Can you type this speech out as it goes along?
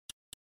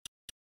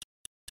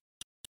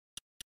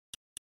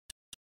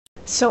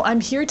So I'm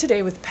here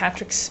today with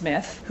Patrick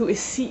Smith, who is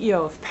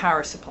CEO of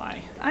Power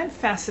Supply. I'm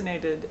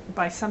fascinated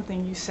by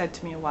something you said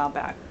to me a while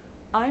back.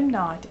 I'm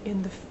not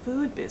in the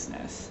food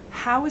business.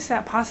 How is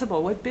that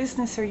possible? What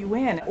business are you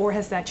in, or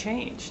has that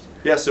changed?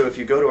 Yeah, so if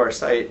you go to our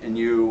site and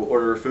you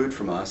order food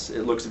from us,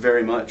 it looks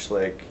very much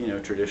like,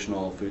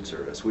 traditional food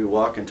service. We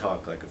walk and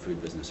talk like a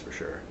food business for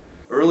sure.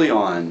 Early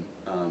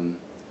on,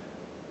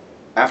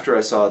 after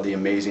I saw the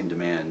amazing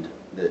demand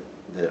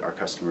that our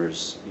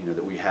customers,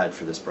 that we had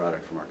for this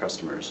product from our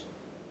customers,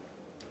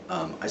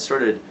 I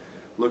started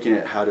looking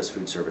at how does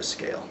food service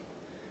scale.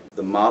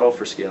 The model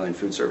for scaling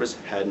food service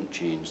hadn't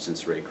changed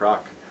since Ray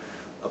Kroc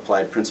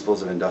applied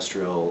principles of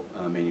industrial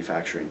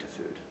manufacturing to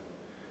food.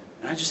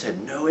 And I just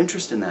had no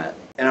interest in that.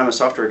 And I'm a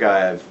software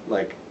guy. I've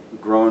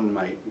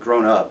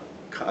grown up.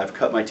 I've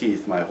cut my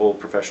teeth my whole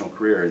professional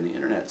career in the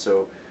internet.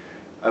 So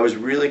I was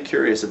really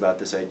curious about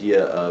this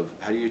idea of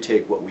how do you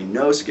take what we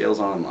know scales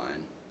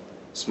online,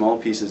 small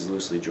pieces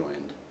loosely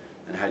joined,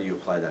 and how do you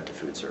apply that to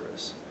food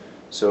service?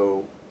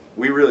 So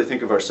we really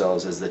think of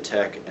ourselves as the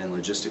tech and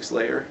logistics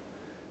layer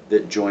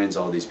that joins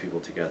all these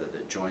people together,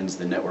 that joins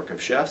the network of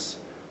chefs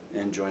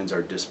and joins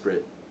our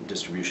disparate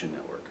distribution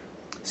network.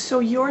 So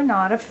you're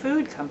not a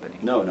food company?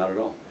 No, not at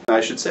all.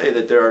 I should say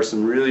that there are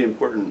some really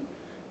important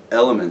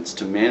elements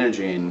to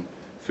managing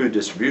food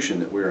distribution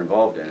that we're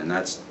involved in, and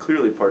that's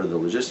clearly part of the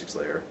logistics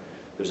layer.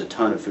 There's a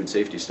ton of food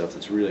safety stuff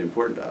that's really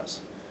important to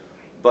us.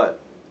 But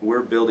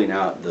we're building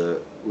out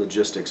the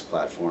logistics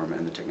platform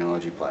and the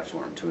technology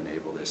platform to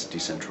enable this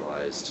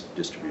decentralized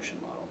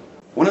distribution model.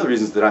 One of the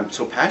reasons that I'm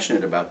so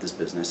passionate about this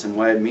business and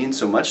why it means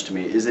so much to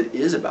me is it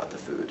is about the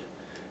food.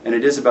 And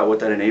it is about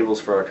what that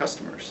enables for our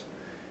customers.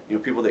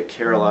 People that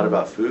care a lot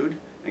about food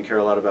and care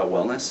a lot about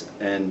wellness,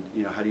 and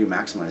how do you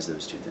maximize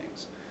those two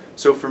things?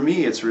 So for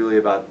me, it's really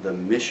about the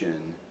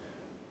mission,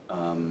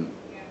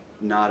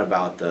 not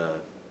about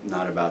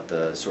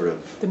the sort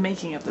of the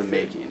making of the food.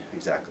 Making,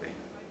 exactly.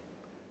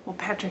 Well,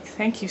 Patrick,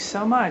 thank you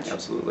so much.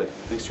 Absolutely.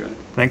 Thanks, Joanna.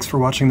 Thanks for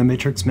watching The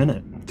Matrix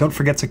Minute. Don't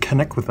forget to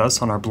connect with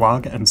us on our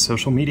blog and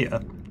social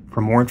media. For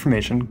more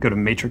information, go to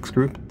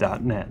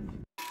matrixgroup.net.